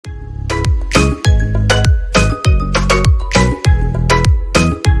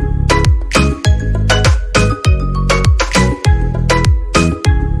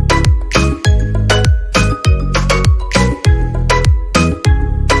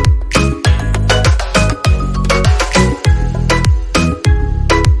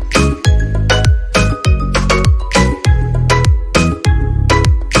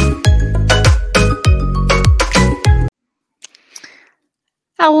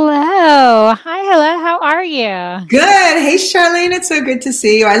Hello. Hi, hello. How are you? Good. Hey, Charlene, it's so good to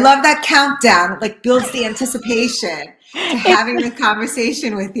see you. I love that countdown. It like builds the anticipation to It having the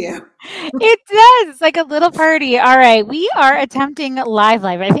conversation with you. it does. It's like a little party. All right, we are attempting live.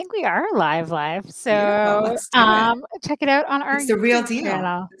 I think we are live. Beautiful. So, Let's do it. check it out on our It's the real YouTube deal.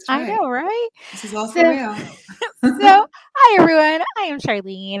 channel. That's I right. know, right? This is all for So, real. so hi everyone. I am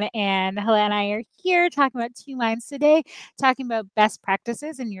Charlene, and Helena and I are here talking about Two Minds today, talking about best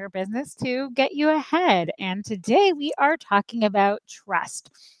practices in your business to get you ahead. And today we are talking about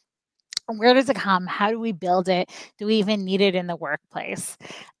trust. Where does it come? How do we build it? Do we even need it in the workplace?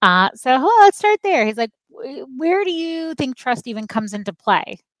 Let's start there. He's like, where do you think trust even comes into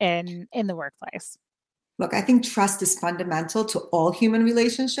play in the workplace? Look, I think trust is fundamental to all human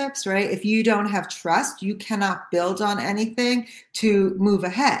relationships, right? If you don't have trust, you cannot build on anything to move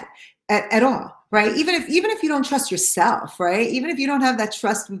ahead at all, right? Even if you don't trust yourself, right? Even if you don't have that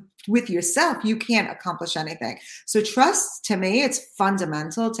trust with yourself, you can't accomplish anything. So trust to me, it's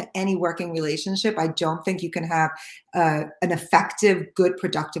fundamental to any working relationship. I don't think you can have an effective, good,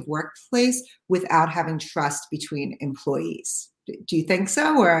 productive workplace without having trust between employees. Do you think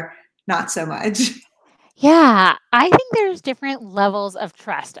so or not so much? Yeah, I think there's different levels of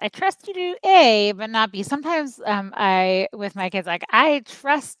trust. I trust you to A, but not B. Sometimes I, with my kids, like, I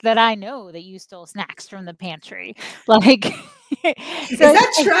trust that I know that you stole snacks from the pantry. Like, so Is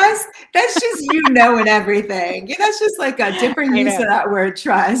that trust? That's just you knowing everything. Yeah, that's just like a different I use know. of that word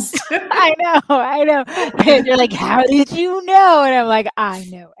trust. I know. And you're like, "How did you know?" And I'm like, "I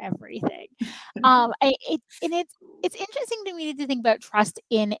know everything." I it and it's interesting to me to think about trust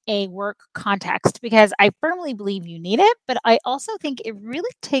in a work context because I firmly believe you need it, but I also think it really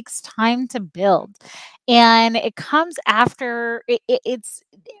takes time to build. And it comes after it's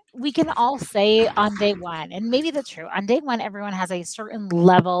we can all say on day one, and maybe that's true. On day one, everyone has a certain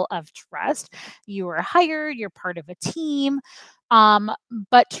level of trust. You were hired, you're part of a team,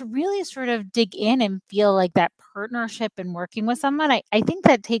 but to really sort of dig in and feel like that partnership and working with someone, I think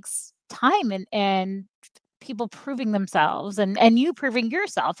that takes time and people proving themselves and you proving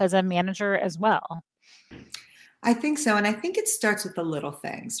yourself as a manager as well. I think so. And I think it starts with the little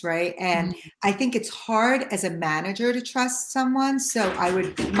things, right? And Mhm. I think it's hard as a manager to trust someone. So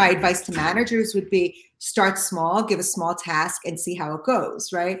my advice to managers would be start small, give a small task and see how it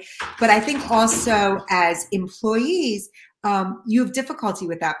goes, right? But I think also as employees, you have difficulty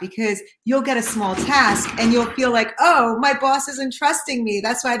with that because you'll get a small task and you'll feel like, oh, my boss isn't trusting me.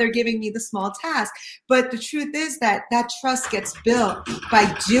 That's why they're giving me the small task. But the truth is that that trust gets built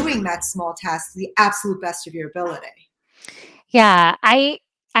by doing that small task to the absolute best of your ability. Yeah, I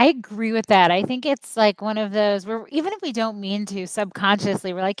agree with that. I think it's like one of those where even if we don't mean to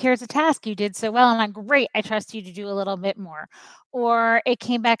subconsciously, we're like, here's a task you did so well. And I'm great. I trust you to do a little bit more. Or it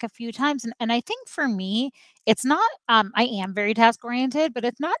came back a few times. And I think for me, it's not, I am very task oriented, but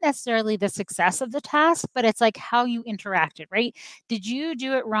it's not necessarily the success of the task, but it's like how you interacted, right? Did you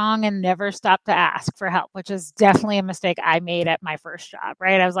do it wrong and never stop to ask for help, which is definitely a mistake I made at my first job,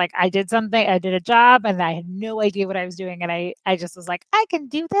 right? I was like, I did something, I did a job and I had no idea what I was doing. And I just was like, I can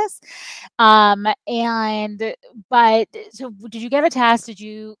do this. But so did you get a task? Did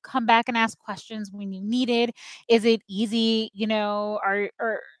you come back and ask questions when you needed? Is it easy, or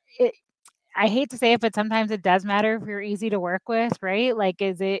it, I hate to say it, but sometimes it does matter if you're easy to work with, right? Like,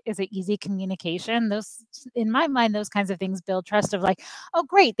 is it easy communication? Those, in my mind, those kinds of things build trust of like, oh,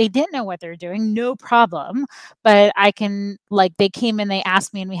 great, they didn't know what they're doing, no problem. But I can like they came and they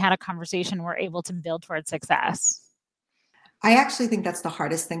asked me and we had a conversation, we're able to build towards success. I actually think that's the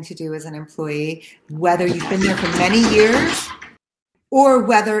hardest thing to do as an employee, whether you've been there for many years or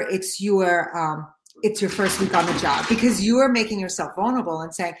whether it's your first week on the job, because you are making yourself vulnerable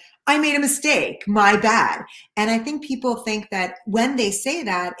and saying, I made a mistake, my bad. And I think people think that when they say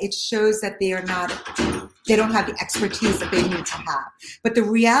that, it shows that they don't have the expertise that they need to have. But the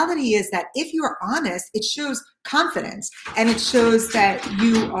reality is that if you're honest, it shows confidence and it shows that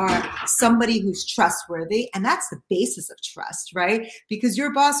you are somebody who's trustworthy. And that's the basis of trust, right? Because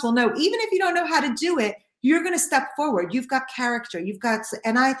your boss will know, even if you don't know how to do it, you're going to step forward. You've got character.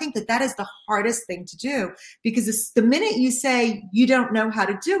 And I think that that is the hardest thing to do, because the minute you say you don't know how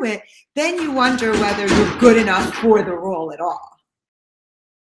to do it, then you wonder whether you're good enough for the role at all.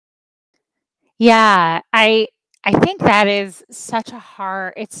 Yeah, I think that is such a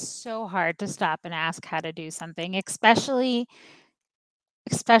hard it's so hard to stop and ask how to do something, especially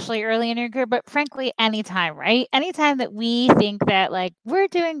early in your career, but frankly, anytime, right? Anytime that we think that like we're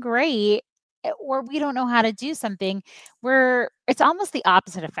doing great or we don't know how to do something, it's almost the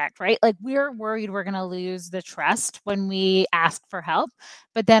opposite effect, right? Like we're worried we're going to lose the trust when we ask for help.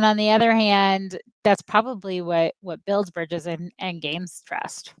 But then on the other hand, that's probably what builds bridges and gains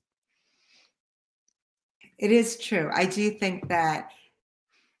trust. It is true. I do think that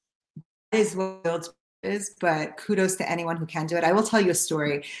is what builds bridges, but kudos to anyone who can do it. I will tell you a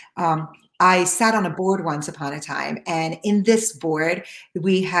story. I sat on a board once upon a time, and in this board,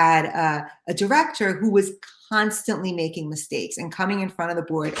 we had a director who was constantly making mistakes and coming in front of the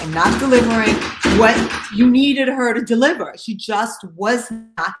board and not delivering what you needed her to deliver. She just was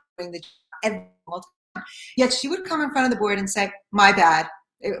not doing the job every single time. Yet she would come in front of the board and say, "My bad.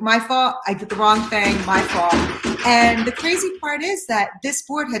 My fault. I did the wrong thing. My fault." And the crazy part is that this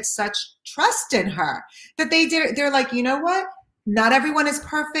board had such trust in her that they're like, you know what? Not everyone is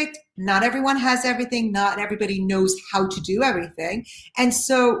perfect. Not everyone has everything. Not everybody knows how to do everything. And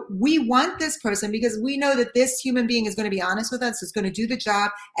so we want this person because we know that this human being is going to be honest with us, is going to do the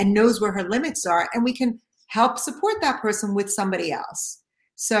job and knows where her limits are. And we can help support that person with somebody else.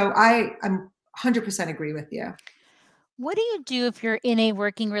 So I'm 100% agree with you. What do you do if you're in a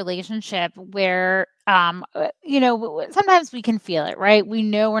working relationship where, sometimes we can feel it, right? We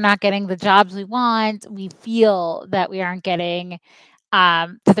know we're not getting the jobs we want. We feel that we aren't getting,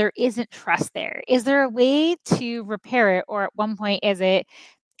 that there isn't trust there. Is there a way to repair it, or at one point is it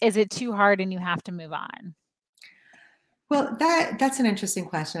too hard and you have to move on? Well, that's an interesting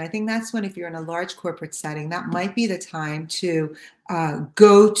question. I think that's when, if you're in a large corporate setting, that might be the time to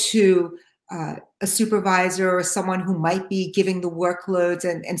go to a supervisor or someone who might be giving the workloads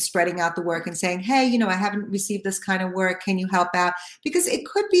and spreading out the work and saying, "Hey, I haven't received this kind of work. Can you help out?" Because it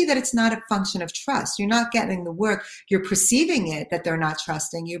could be that it's not a function of trust. You're not getting the work. You're perceiving it that they're not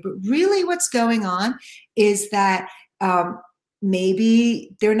trusting you. But really what's going on is that maybe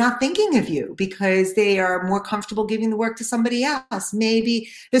they're not thinking of you because they are more comfortable giving the work to somebody else. Maybe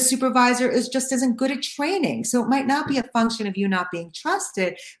the supervisor just isn't good at training. So it might not be a function of you not being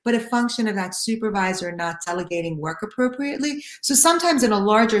trusted, but a function of that supervisor not delegating work appropriately. So sometimes in a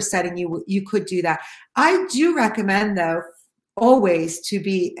larger setting, you could do that. I do recommend, though, always to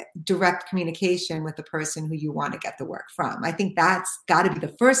be direct communication with the person who you want to get the work from. I think that's got to be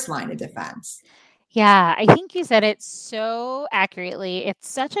the first line of defense. Yeah, I think you said it so accurately. It's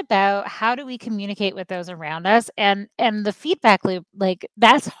such about how do we communicate with those around us, and the feedback loop, like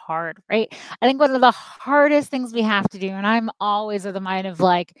that's hard, right? I think one of the hardest things we have to do, and I'm always of the mind of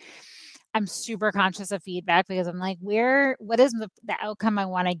like, I'm super conscious of feedback because I'm like, what is the outcome I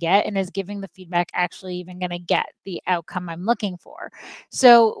want to get? And is giving the feedback actually even going to get the outcome I'm looking for?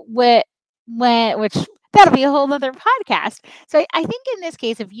 So which that'll be a whole nother podcast. So I think in this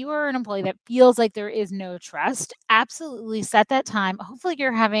case, if you are an employee that feels like there is no trust, absolutely set that time. Hopefully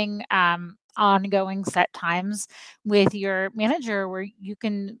you're having ongoing set times with your manager where you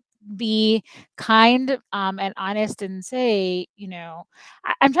can be kind and honest and say,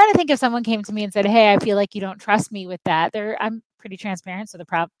 I'm trying to think if someone came to me and said, "Hey, I feel like you don't trust me with that." I'm pretty transparent. So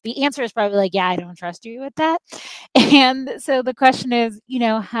the answer is probably like, "Yeah, I don't trust you with that." And so the question is,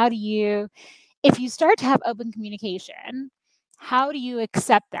 how do you, if you start to have open communication, how do you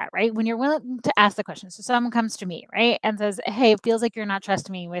accept that, right? When you're willing to ask the question. So someone comes to me, right, and says, "Hey, it feels like you're not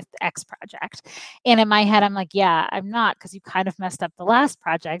trusting me with X project." And in my head, I'm like, "Yeah, I'm not, because you kind of messed up the last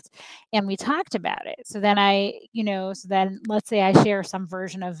project and we talked about it." So then let's say I share some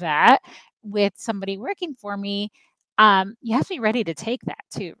version of that with somebody working for me. You have to be ready to take that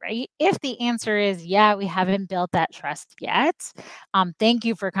too, right? If the answer is, "Yeah, we haven't built that trust yet. Thank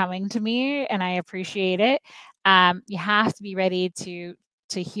you for coming to me and I appreciate it." You have to be ready to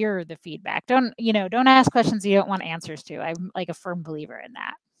hear the feedback. Don't ask questions you don't want answers to. I'm like a firm believer in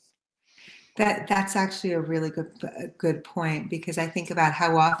that. That's actually a really good point, because I think about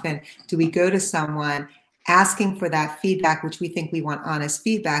how often do we go to someone asking for that feedback, which we think we want honest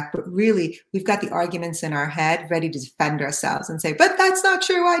feedback, but really we've got the arguments in our head ready to defend ourselves and say, "But that's not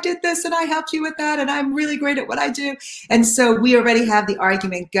true. I did this and I helped you with that and I'm really great at what I do." And so we already have the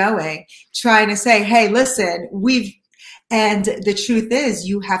argument going, trying to say, "Hey, listen, and the truth is,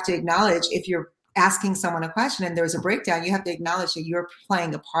 you have to acknowledge, if you're asking someone a question and there's a breakdown, you have to acknowledge that you're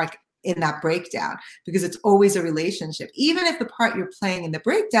playing a part in that breakdown, because it's always a relationship. Even if the part you're playing in the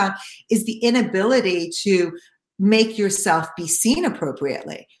breakdown is the inability to make yourself be seen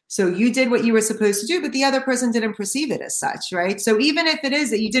appropriately. So you did what you were supposed to do, but the other person didn't perceive it as such, right? So even if it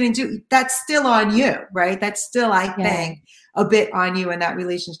is that you didn't do, that's still on you, right? That's still, I think, a bit on you in that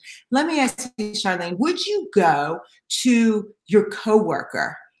relationship. Let me ask you, Charlene, would you go to your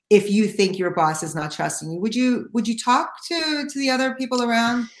coworker if you think your boss is not trusting you? Would you talk to the other people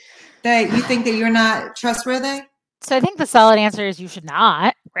around? that you think that you're not trustworthy? So I think the solid answer is you should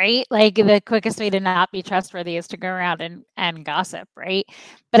not, right? Like the quickest way to not be trustworthy is to go around and gossip, right?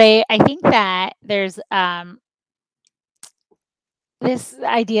 But I think that there's this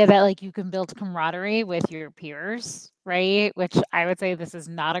idea that like you can build camaraderie with your peers, right? Which I would say this is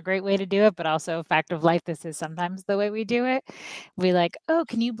not a great way to do it, but also fact of life, this is sometimes the way we do it. We like, oh,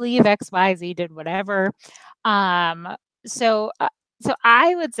 can you believe XYZ did whatever? Um, so uh, so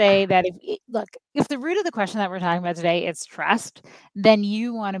I would say that look, if the root of the question that we're talking about today is trust, then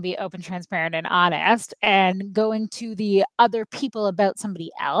you want to be open, transparent, and honest. And going to the other people about somebody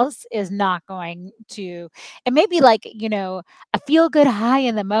else is not going to. It may be like a feel good high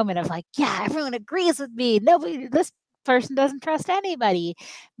in the moment of like, yeah, everyone agrees with me. Nobody, this person doesn't trust anybody.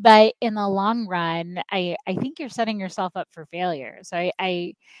 But in the long run, I think you're setting yourself up for failure.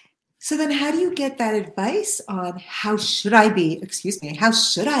 So then how do you get that advice on how should I be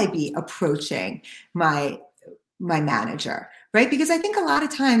approaching my manager, right? Because I think a lot of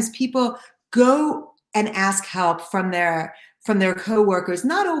times people go and ask help from their coworkers,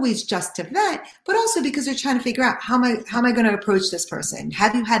 not always just to vent, but also because they're trying to figure out how am I going to approach this person?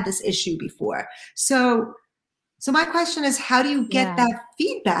 Have you had this issue before? So my question is, how do you get that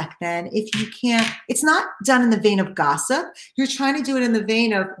feedback then if you can't, it's not done in the vein of gossip. You're trying to do it in the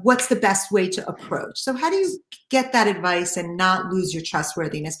vein of what's the best way to approach. So how do you get that advice and not lose your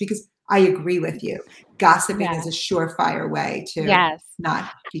trustworthiness? Because I agree with you. Gossiping is a surefire way to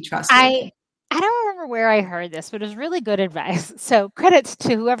not be trustworthy. I don't remember where I heard this, but it was really good advice. So credits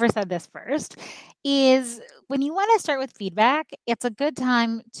to whoever said this first, is when you want to start with feedback, it's a good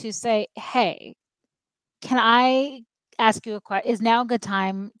time to say, hey, can I ask you a question? Is now a good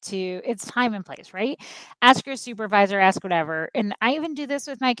time it's time and place, right? Ask your supervisor, ask whatever. And I even do this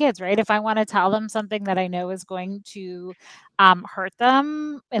with my kids, right? If I want to tell them something that I know is going to hurt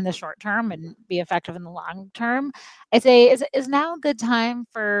them in the short term and be effective in the long term, I say, is now a good time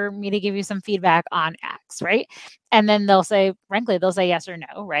for me to give you some feedback on X, right? And then frankly, they'll say yes or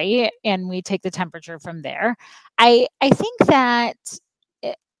no, right? And we take the temperature from there. I think that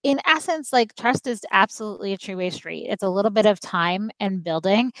in essence, like trust is absolutely a two-way street. It's a little bit of time and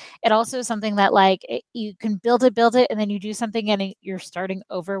building. It also is something that you can build it, and then you do something and you're starting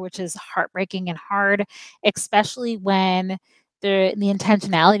over, which is heartbreaking and hard, especially when the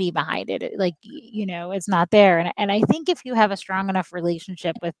intentionality behind it, it's not there. And I think if you have a strong enough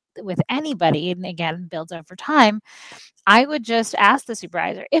relationship with anybody, and again, builds over time, I would just ask the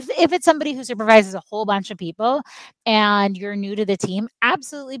supervisor. If it's somebody who supervises a whole bunch of people and you're new to the team,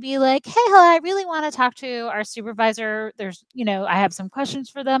 absolutely be like, hey, hello, I really want to talk to our supervisor. I have some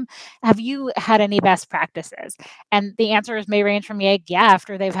questions for them. Have you had any best practices? And the answers may range from yeah,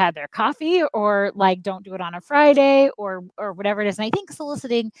 after they've had their coffee, or like don't do it on a Friday, or whatever it is. And I think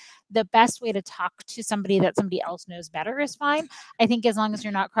soliciting the best way to talk to somebody that somebody else knows better is fine. I think as long as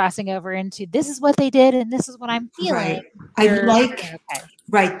you're not crossing over into this is what they did and this is what I'm feeling. Right.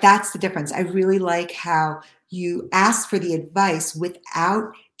 Right. That's the difference. I really like how you ask for the advice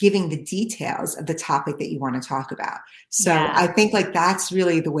without giving the details of the topic that you want to talk about. So I think that's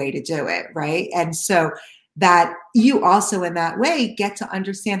really the way to do it. Right. And so that you also in that way get to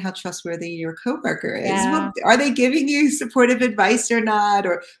understand how trustworthy your coworker is. Well, are they giving you supportive advice or not?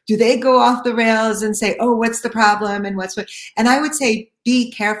 Or do they go off the rails and say, oh, what's the problem? And and I would say,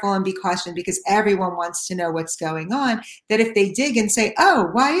 be careful and be cautious, because everyone wants to know what's going on. That if they dig and say, oh,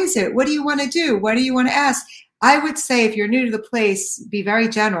 why is it? What do you want to do? What do you want to ask? I would say, if you're new to the place, be very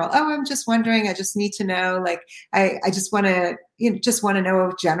general. Oh, I'm just wondering. I just need to know. Like, I just want to,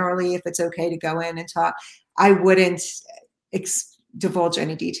 know generally if it's okay to go in and talk. I wouldn't divulge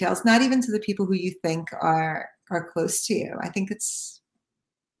any details, not even to the people who you think are close to you. I think it's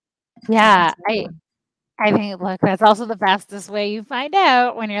I think, look, that's also the fastest way you find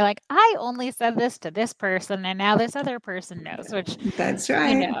out, when you're like, I only said this to this person and now this other person knows, which that's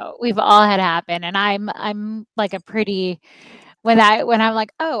right. We've all had happen. And I'm like a pretty, when I'm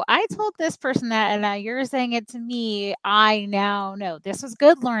like, oh, I told this person that, and now you're saying it to me, I now know this was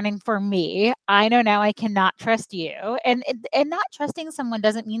good learning for me. I know now I cannot trust you. And not trusting someone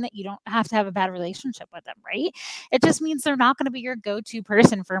doesn't mean that you don't have to have a bad relationship with them, right? It just means they're not going to be your go-to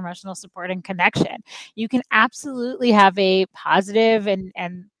person for emotional support and connection. You can absolutely have a positive and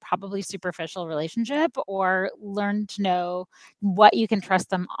probably superficial relationship, or learn to know what you can trust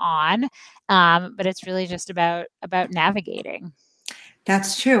them on. But it's really just about navigating.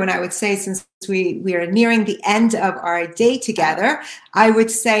 That's true. And I would say, since we are nearing the end of our day together, I would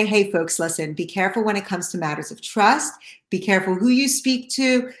say, hey, folks, listen, be careful when it comes to matters of trust. Be careful who you speak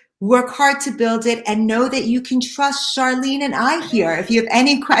to. Work hard to build it, and know that you can trust Charlene and I here. If you have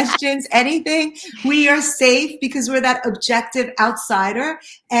any questions, anything, we are safe because we're that objective outsider,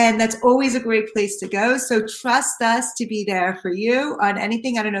 and that's always a great place to go. So trust us to be there for you on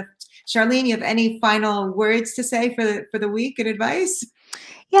anything. I don't know, Charlene, you have any final words to say for the week and advice?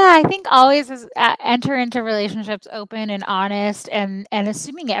 Yeah, I think always is enter into relationships open and honest, and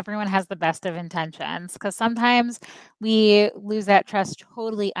assuming everyone has the best of intentions, because sometimes we lose that trust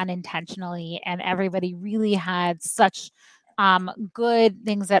totally unintentionally, and everybody really had such good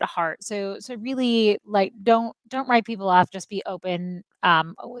things at heart. So really, like, don't write people off. Just be open,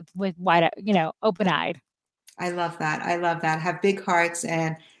 with wide, open eyed. I love that. I love that. Have big hearts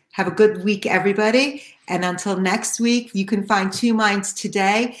and have a good week, everybody. And until next week, you can find Two Minds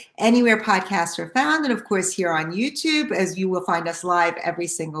Today anywhere podcasts are found. And of course, here on YouTube, as you will find us live every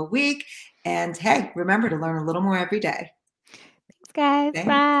single week. And hey, remember to learn a little more every day. Thanks, guys. Thanks.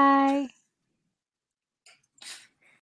 Bye.